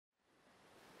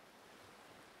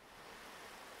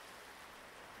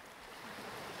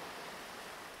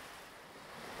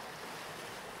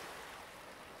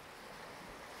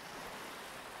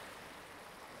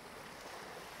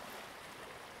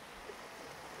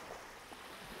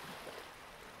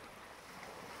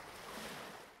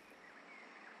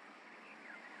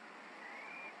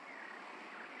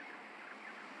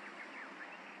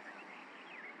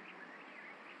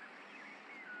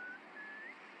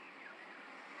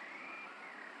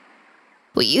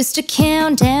We used to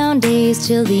count down days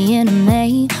till the end of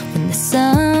May. When the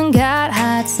sun got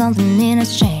hot, something in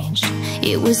us changed.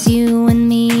 It was you and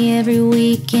me every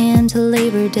weekend till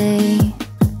Labor Day.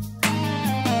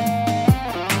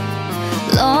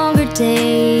 Longer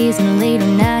days and later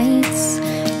nights,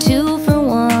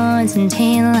 2-for-1s and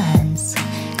tan lines.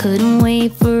 Couldn't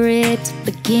wait for it to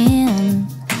begin,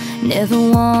 never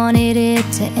wanted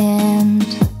it to end.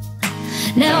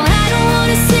 Now I don't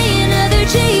wanna see another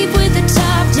Jeep with the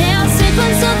top down,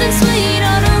 sipping something sweet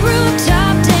on a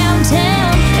rooftop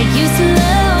downtown. I used to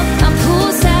love my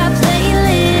poolside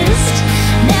playlist,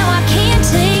 now I can't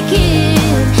take it.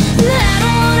 I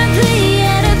don't wanna be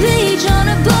at a beach on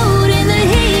a boat in the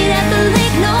heat, at the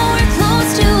lake, nowhere close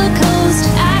to a coast.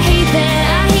 I hate that,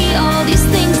 I hate all these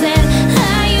things that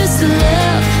I used to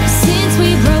love. Since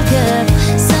we broke up,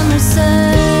 summer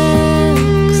sucks.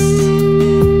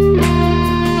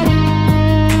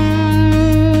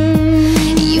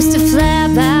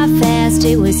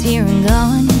 It was here and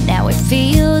gone. Now it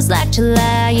feels like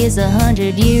July is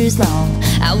 100 years long.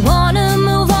 I wanna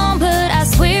move on, but I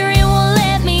swear it won't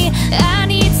let me. I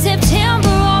need September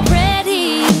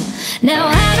already. Now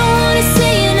I don't wanna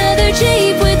see another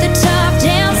Jeep with the top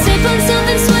down, sipping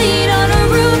something sweet on a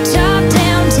rooftop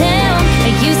downtown. I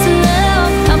used to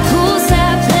love my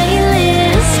poolside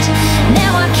playlist,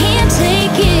 now I can't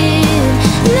take it.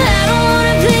 I don't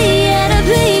wanna be at a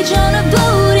beach on a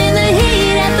boat in the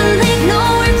heat, at the lake,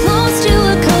 nowhere close to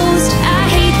a coast. I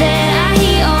hate that, I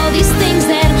hate all these things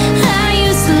that I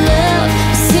used to love.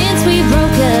 Since we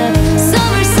broke up,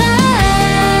 summer sucks.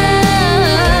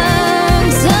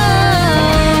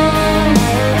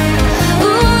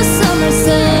 Ooh, summer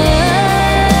sucks.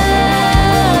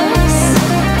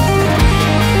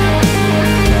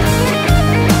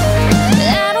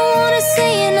 I don't wanna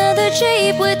see another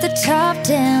Jeep with the top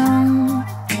down,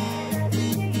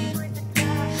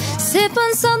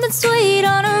 sipping something sweet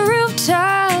on a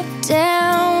rooftop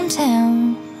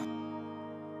downtown.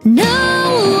 No,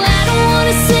 I don't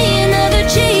wanna see another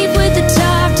Jeep with the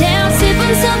top down,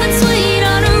 sipping something sweet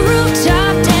on a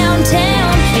rooftop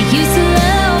downtown. I used to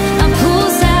love my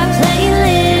poolside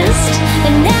playlist,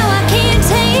 and now I can't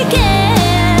take it.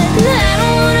 I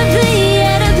don't wanna be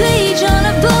at a beach on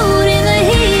a boat in the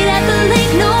heat, at the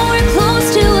lake, nowhere close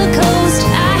to a coast.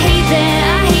 I hate that,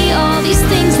 I hate all these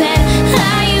things that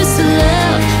I used to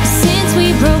love. Since we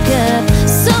broke up,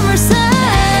 summer sucks.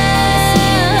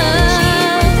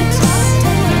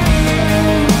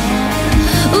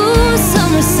 Ooh,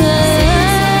 summer sucks.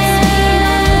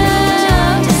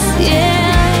 Yeah.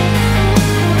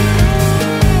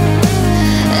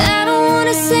 I don't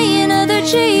wanna see another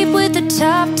Jeep with the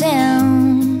top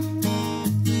down,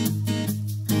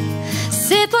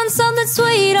 sip on something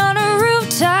sweet on a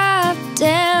rooftop